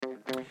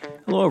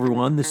Hello,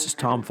 everyone. This is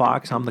Tom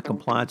Fox. I'm the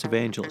Compliance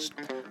Evangelist.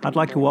 I'd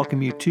like to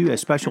welcome you to a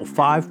special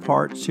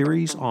 5-part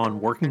series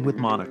on working with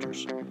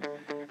monitors.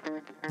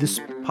 This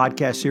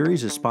podcast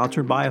series is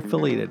sponsored by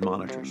Affiliated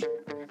Monitors.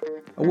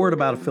 A word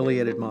about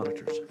Affiliated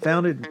Monitors.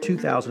 Founded in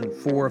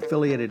 2004,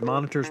 Affiliated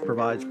Monitors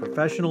provides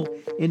professional,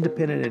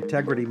 independent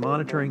integrity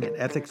monitoring and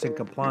ethics and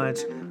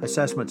compliance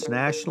assessments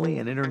nationally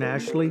and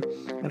internationally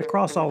and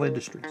across all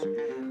industries.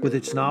 With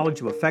its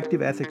knowledge of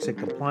effective ethics and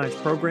compliance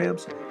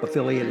programs,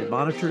 Affiliated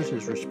Monitors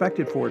is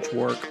respected for its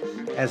work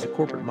as a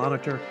corporate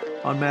monitor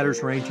on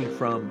matters ranging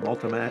from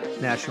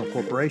multinational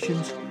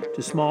corporations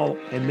to small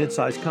and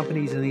mid-sized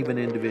companies and even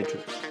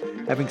individuals.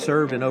 Having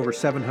served in over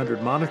 700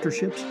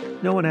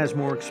 monitorships, no one has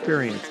more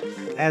experience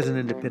as an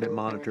independent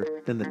monitor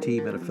than the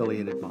team at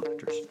Affiliated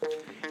Monitors.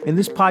 In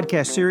this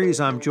podcast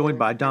series, I'm joined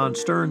by Don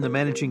Stern, the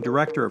Managing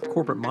Director of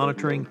Corporate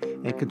Monitoring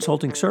and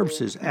Consulting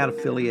Services at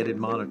Affiliated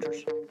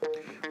Monitors.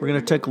 We're going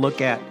to take a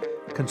look at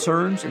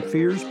concerns and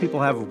fears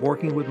people have of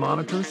working with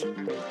monitors,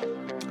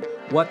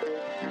 what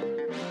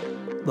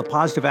the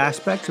positive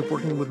aspects of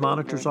working with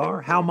monitors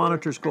are, how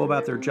monitors go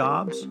about their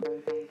jobs,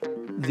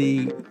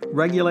 the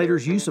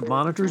regulators' use of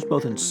monitors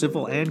both in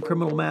civil and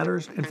criminal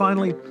matters, and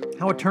finally,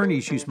 how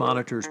attorneys use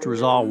monitors to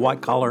resolve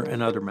white-collar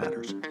and other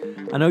matters.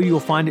 I know you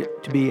will find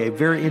it to be a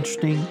very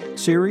interesting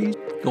series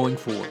going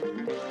forward.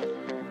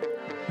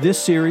 This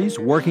series,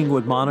 Working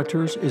with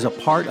Monitors, is a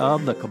part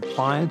of the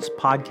Compliance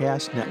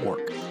Podcast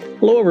Network.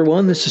 Hello,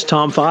 everyone. This is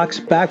Tom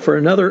Fox, back for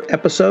another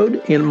episode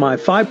in my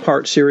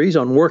 5-part series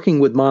on working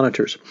with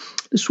monitors.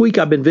 This week,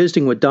 I've been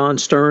visiting with Don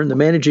Stern, the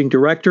Managing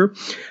Director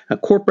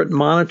of Corporate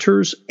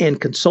Monitors and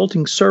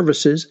Consulting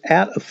Services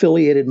at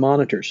Affiliated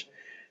Monitors.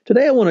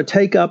 Today, I want to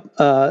take up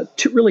a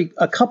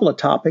couple of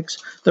topics.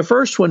 The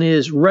first one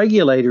is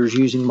regulators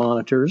using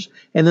monitors,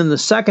 and then the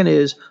second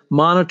is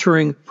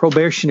monitoring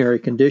probationary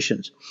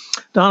conditions.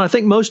 Don, I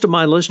think most of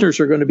my listeners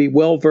are going to be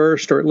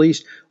well-versed or at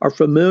least are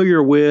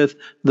familiar with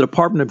the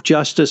Department of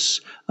Justice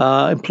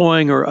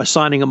employing or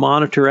assigning a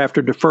monitor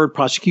after deferred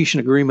prosecution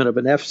agreement of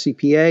an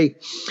FCPA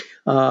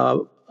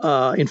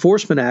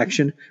enforcement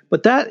action,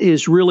 but that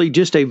is really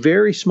just a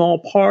very small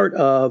part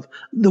of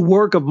the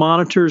work of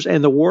monitors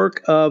and the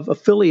work of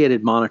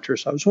affiliated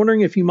monitors. I was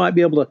wondering if you might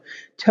be able to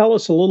tell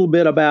us a little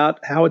bit about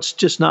how it's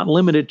just not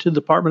limited to the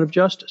Department of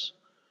Justice.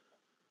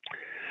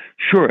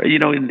 Sure. You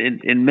know,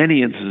 in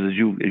many instances, as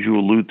you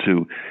allude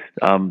to,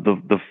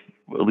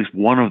 at least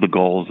one of the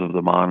goals of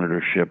the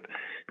monitorship,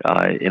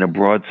 in a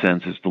broad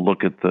sense, is to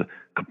look at the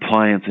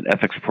compliance and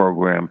ethics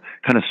program,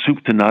 kind of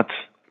soup to nuts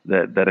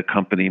that a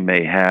company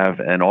may have.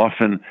 And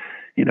often,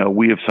 you know,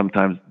 we have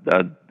sometimes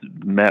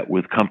met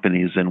with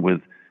companies and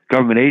with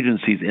government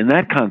agencies in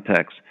that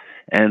context.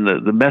 And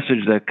the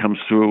message that comes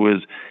through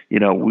is, you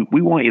know,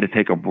 we want you to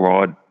take a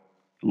broad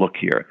look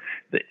here.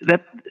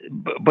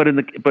 But in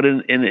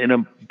a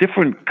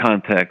different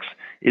context,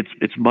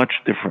 it's much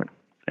different.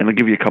 And I'll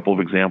give you a couple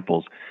of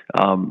examples.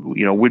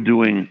 You know, we're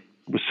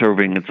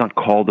serving, it's not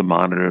called a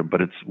monitor,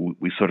 but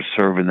we sort of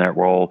serve in that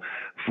role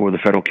for the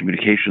Federal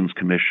Communications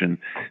Commission,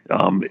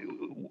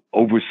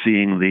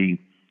 overseeing the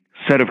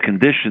set of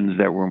conditions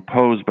that were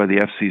imposed by the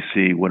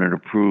FCC when it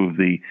approved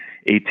the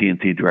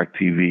AT&T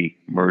DirecTV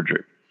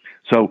merger.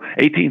 So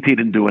AT&T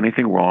didn't do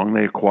anything wrong.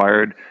 They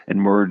acquired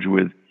and merged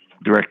with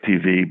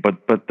DirecTV,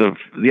 but the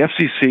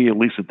FCC, at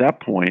least at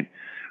that point,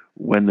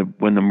 when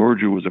the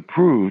merger was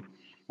approved,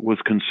 was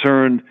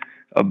concerned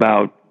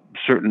about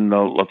certain,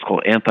 let's call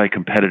it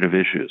anti-competitive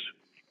issues.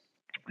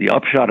 The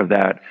upshot of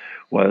that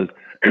was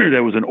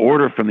there was an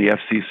order from the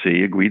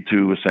FCC, agreed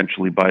to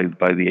essentially by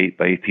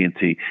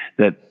AT&T,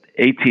 that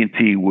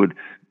AT&T would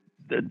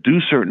do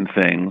certain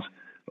things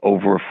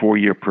over a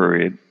 4-year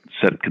period,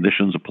 set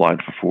conditions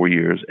applied for 4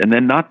 years, and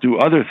then not do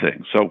other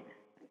things. So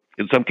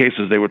in some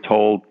cases they were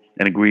told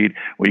and agreed,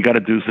 well, you got to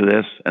do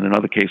this, and in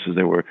other cases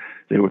they were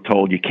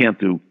told you can't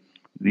do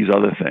these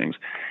other things.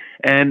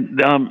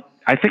 And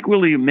I think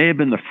really it may have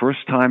been the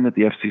first time that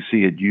the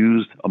FCC had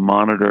used a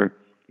monitor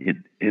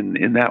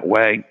in that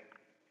way.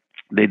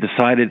 They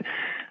decided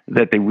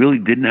that they really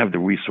didn't have the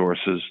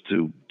resources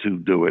to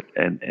do it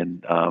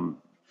and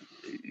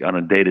on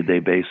a day-to-day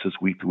basis,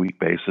 week-to-week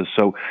basis.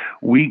 So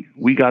we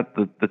got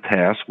the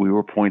task. We were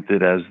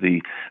appointed as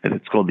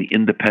it's called the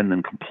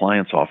independent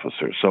compliance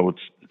officer. So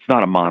it's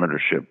not a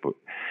monitorship.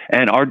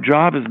 And our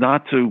job is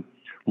not to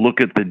look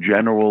at the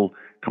general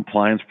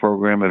compliance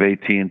program of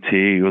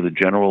AT&T or the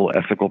general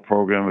ethical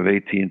program of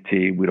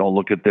AT&T. We don't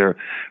look at their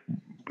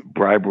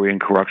bribery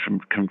and corruption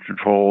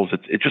controls.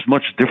 It's just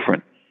much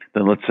different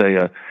than, let's say,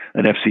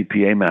 an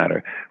FCPA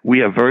matter. We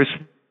have very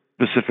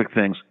specific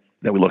things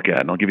that we look at,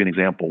 and I'll give you an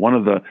example. One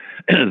of the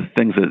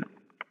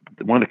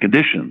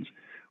conditions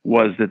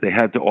was that they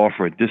had to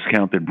offer a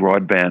discounted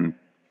broadband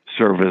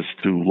service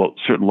to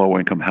certain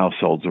low-income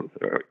households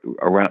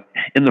around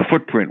in the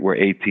footprint where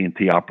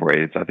AT&T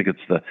operates. I think it's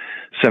the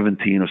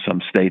 17 or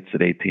some states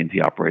that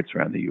AT&T operates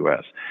around the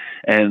U.S.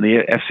 And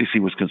the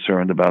FCC was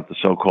concerned about the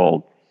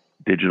so-called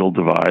digital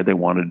divide. They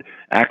wanted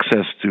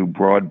access to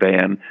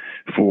broadband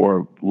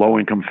for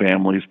low-income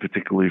families,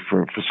 particularly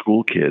for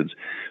school kids.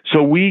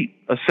 So we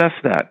assess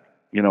that.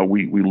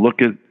 We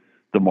look at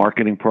the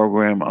marketing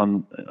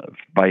program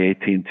by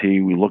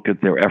AT&T. We look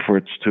at their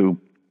efforts to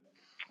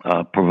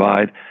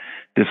provide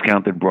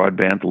discounted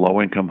broadband to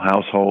low-income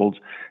households.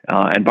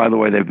 And by the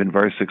way, they've been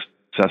very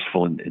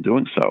successful in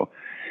doing so.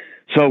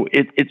 So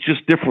it's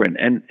just different.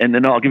 And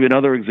then I'll give you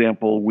another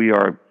example.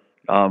 We're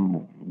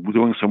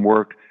doing some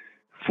work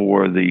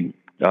for the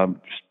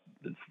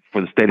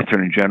State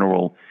Attorney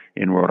General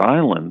in Rhode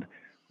Island,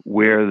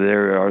 where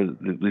there are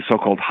the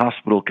so-called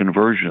hospital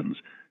conversions.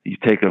 You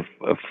take a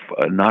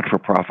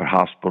not-for-profit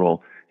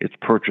hospital, it's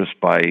purchased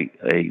by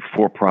a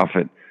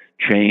for-profit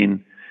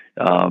chain,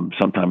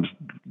 sometimes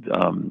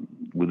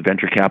with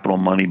venture capital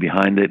money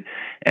behind it,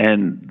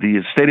 and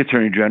the State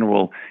Attorney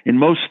General in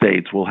most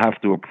states will have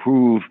to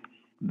approve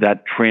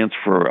that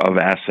transfer of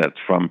assets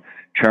from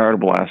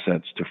charitable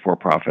assets to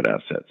for-profit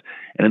assets.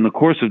 And in the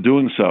course of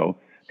doing so,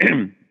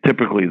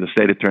 typically the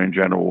State Attorney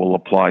General will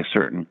apply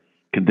certain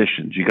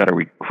conditions. You got to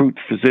recruit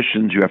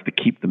physicians. You have to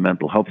keep the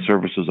mental health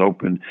services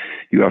open.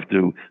 You have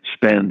to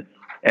spend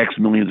X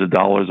millions of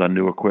dollars on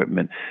new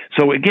equipment.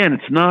 So again,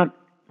 it's not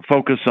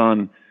focused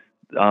on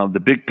the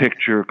big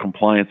picture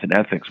compliance and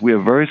ethics. We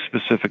have very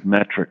specific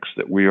metrics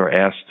that we are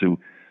asked to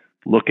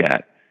look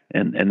at,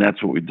 and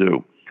that's what we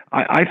do.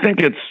 I think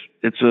it's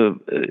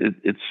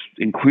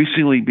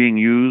increasingly being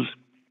used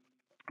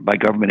by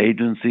government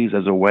agencies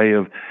as a way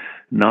of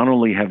not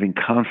only having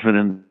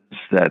confidence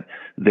that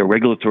their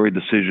regulatory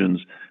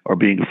decisions are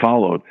being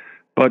followed,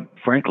 but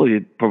frankly,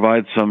 it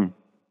provides some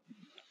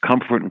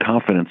comfort and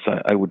confidence,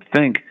 I would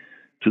think,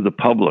 to the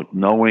public,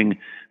 knowing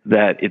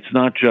that it's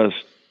not just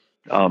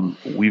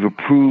we've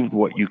approved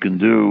what you can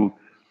do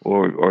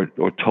or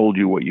told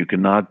you what you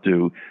cannot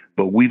do,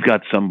 but we've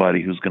got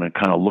somebody who's going to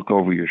kind of look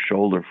over your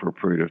shoulder for a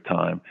period of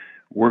time,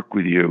 work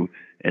with you,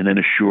 and then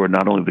assure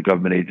not only the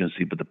government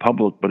agency but the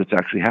public, but it's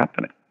actually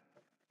happening.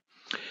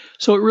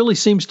 So it really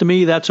seems to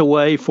me that's a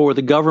way for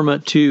the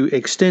government to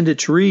extend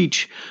its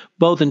reach,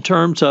 both in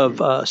terms of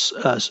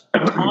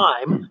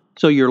time,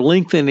 so you're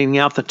lengthening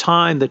out the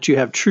time that you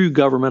have true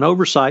government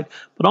oversight,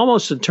 but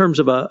almost in terms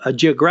of a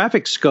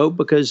geographic scope,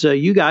 because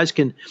you guys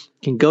can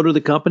go to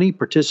the company,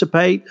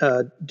 participate,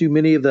 do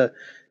many of the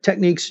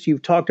techniques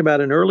you've talked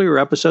about in earlier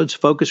episodes,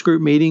 focus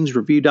group meetings,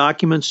 review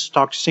documents,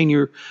 talk to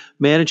senior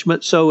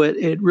management. So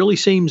it really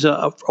seems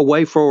a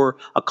way for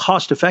a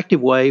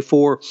cost-effective way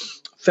for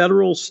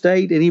federal,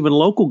 state, and even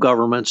local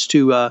governments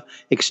to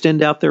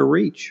extend out their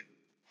reach.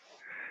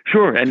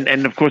 Sure,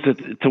 and of course,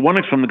 to one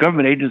extent, from the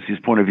government agency's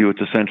point of view,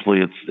 it's essentially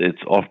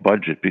it's off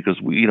budget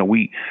because we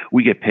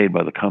get paid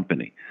by the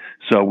company,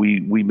 so we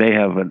may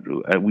have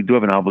we do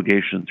have an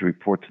obligation to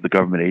report to the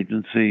government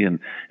agency and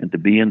to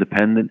be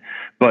independent,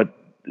 but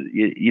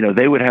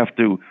they would have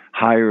to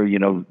hire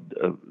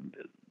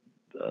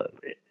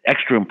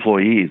extra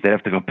employees. They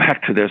have to go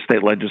back to their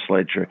state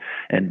legislature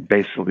and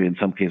basically, in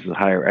some cases,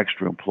 hire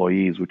extra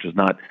employees, which is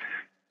not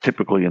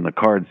typically in the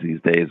cards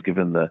these days,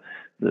 given the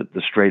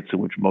straits in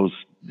which most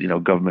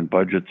government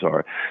budgets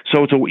are.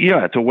 So it's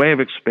a way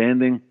of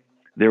expanding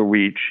their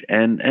reach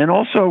and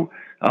also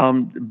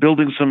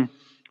building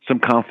some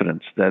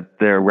confidence that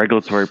their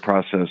regulatory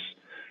process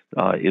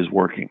is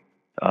working.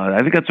 I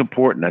think that's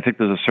important. I think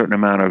there's a certain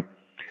amount of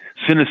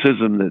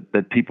cynicism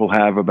that people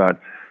have about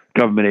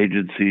government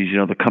agencies.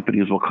 The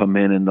companies will come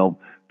in and they'll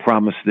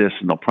promise this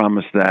and they'll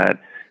promise that.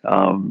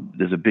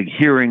 There's a big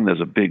hearing, there's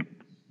a big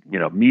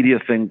media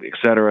thing, et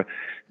cetera.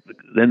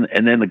 Then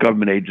the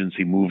government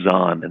agency moves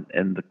on,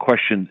 and the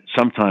question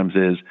sometimes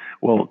is,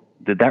 well,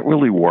 did that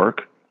really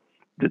work?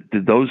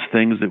 Did those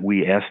things that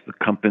we asked the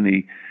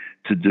company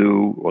to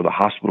do or the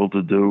hospital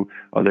to do,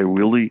 are they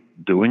really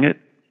doing it?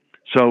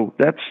 So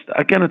that's,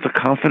 again, it's a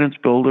confidence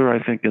builder,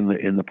 I think,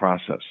 in the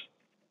process.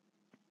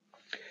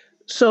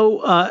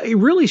 So it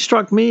really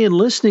struck me in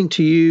listening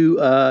to you,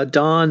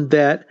 Don,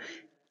 that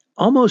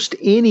almost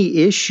any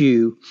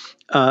issue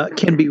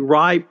can be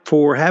ripe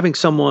for having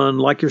someone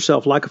like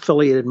yourself, like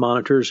Affiliated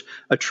Monitors,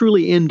 a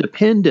truly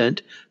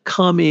independent,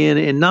 come in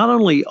and not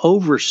only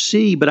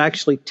oversee, but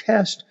actually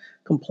test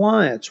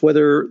compliance,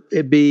 whether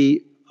it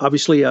be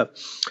obviously an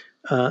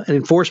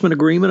enforcement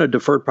agreement, a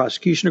deferred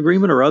prosecution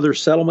agreement, or other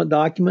settlement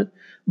document.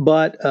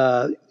 But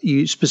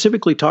you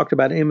specifically talked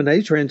about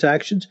M&A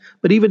transactions,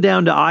 but even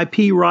down to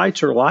IP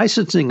rights or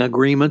licensing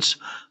agreements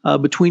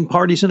between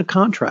parties in a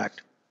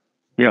contract.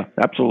 Yeah,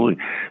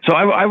 absolutely. So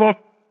I've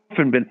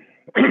often been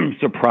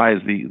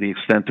surprised the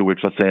extent to which,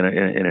 let's say in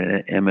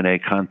an M&A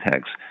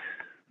context,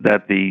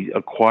 that the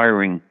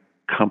acquiring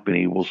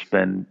company will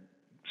spend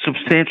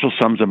substantial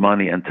sums of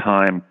money and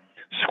time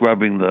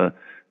scrubbing the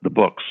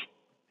books,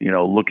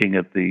 looking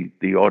at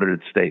the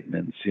audited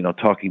statements,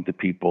 talking to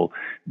people,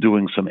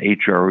 doing some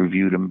HR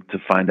review to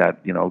find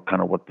out,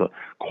 kind of what the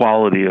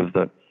quality of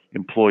the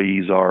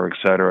employees are, et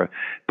cetera.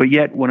 But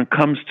yet when it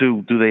comes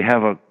to, do they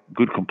have a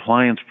good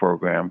compliance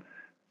program,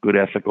 good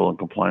ethical and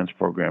compliance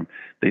program,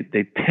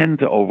 they tend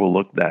to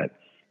overlook that.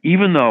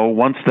 Even though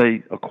once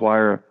they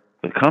acquire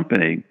the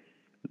company,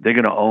 they're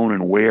going to own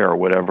and wear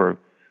whatever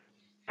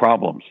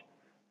problems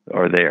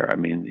are there. I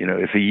mean,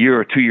 if a year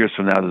or 2 years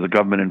from now there's a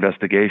government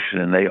investigation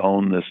and they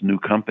own this new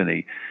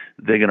company,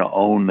 they're going to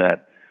own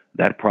that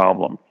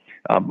problem.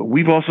 But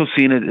we've also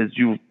seen it, as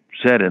you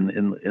said,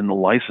 in the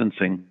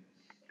licensing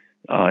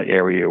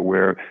area,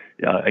 where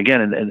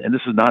again, and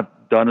this is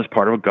not done as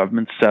part of a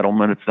government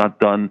settlement. It's not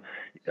done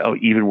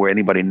even where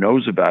anybody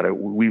knows about it.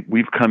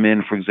 We've come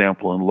in, for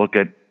example, and look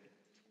at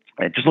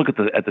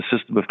the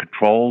system of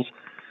controls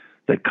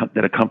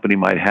that a company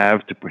might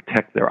have to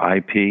protect their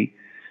IP.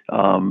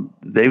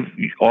 They've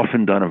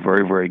often done a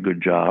very, very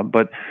good job,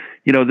 but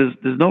I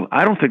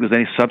don't think there's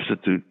any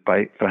substitute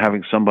for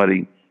having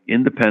somebody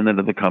independent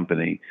of the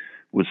company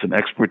with some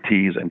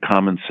expertise and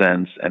common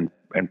sense and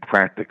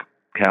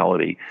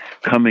practicality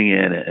coming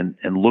in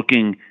and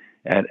looking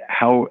at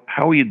how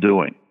are you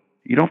doing.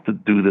 You don't have to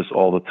do this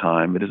all the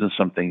time. It isn't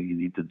something you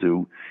need to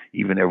do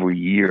even every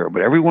year,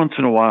 but every once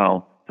in a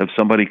while have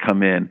somebody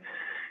come in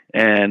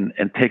and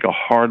take a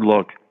hard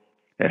look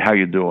at how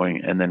you're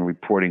doing and then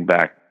reporting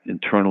back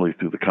internally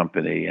through the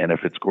company. And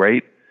if it's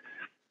great,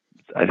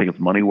 I think it's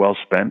money well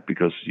spent,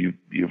 because you've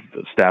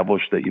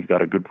established that you've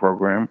got a good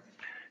program.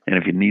 And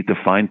if you need to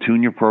fine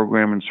tune your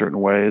program in certain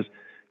ways,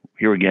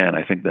 here again,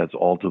 I think that's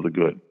all to the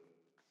good.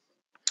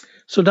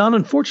 So, Don,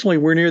 unfortunately,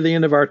 we're near the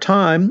end of our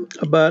time.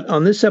 But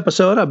on this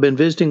episode, I've been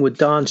visiting with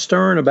Don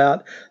Stern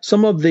about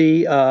some of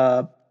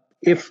the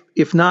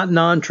if not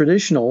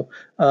non-traditional,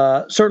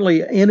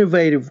 certainly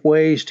innovative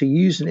ways to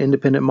use an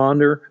independent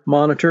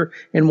monitor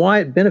and why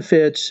it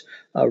benefits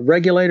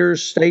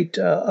regulators, state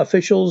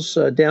officials,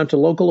 down to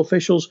local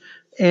officials,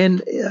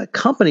 and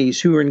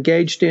companies who are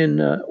engaged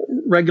in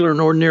regular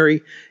and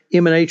ordinary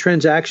M&A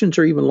transactions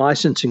or even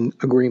licensing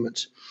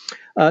agreements.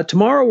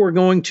 Tomorrow, we're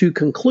going to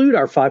conclude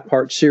our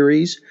 5-part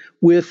series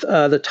with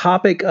the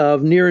topic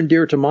of near and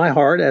dear to my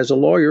heart as a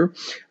lawyer,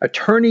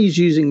 attorneys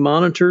using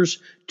monitors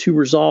to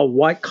resolve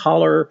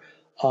white-collar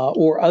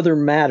or other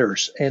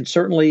matters, and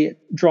certainly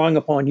drawing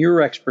upon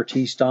your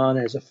expertise, Don,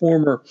 as a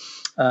former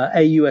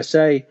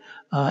AUSA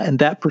and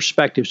that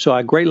perspective. So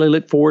I greatly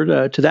look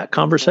forward to that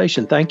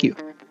conversation. Thank you.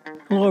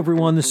 Hello,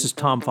 everyone. This is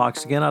Tom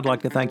Fox again. I'd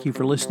like to thank you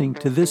for listening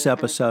to this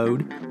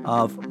episode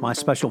of my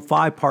special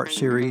 5-part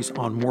series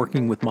on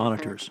working with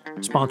monitors,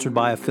 sponsored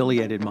by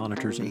Affiliated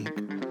Monitors, Inc.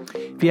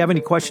 If you have any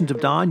questions of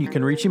Don, you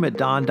can reach him at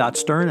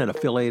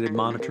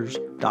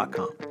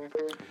don.stern@affiliatedmonitors.com.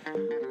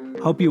 I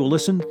hope you will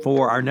listen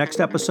for our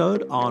next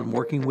episode on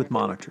working with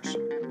monitors.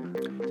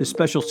 This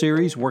special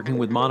series, Working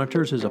with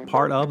Monitors, is a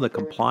part of the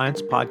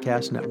Compliance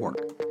Podcast Network.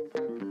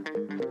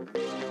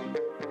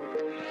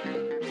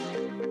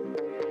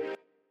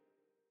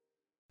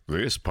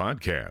 This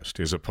podcast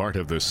is a part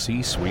of the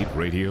C-Suite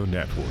Radio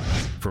Network.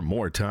 For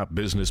more top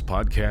business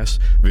podcasts,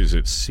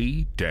 visit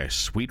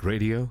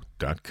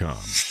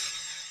c-suiteradio.com.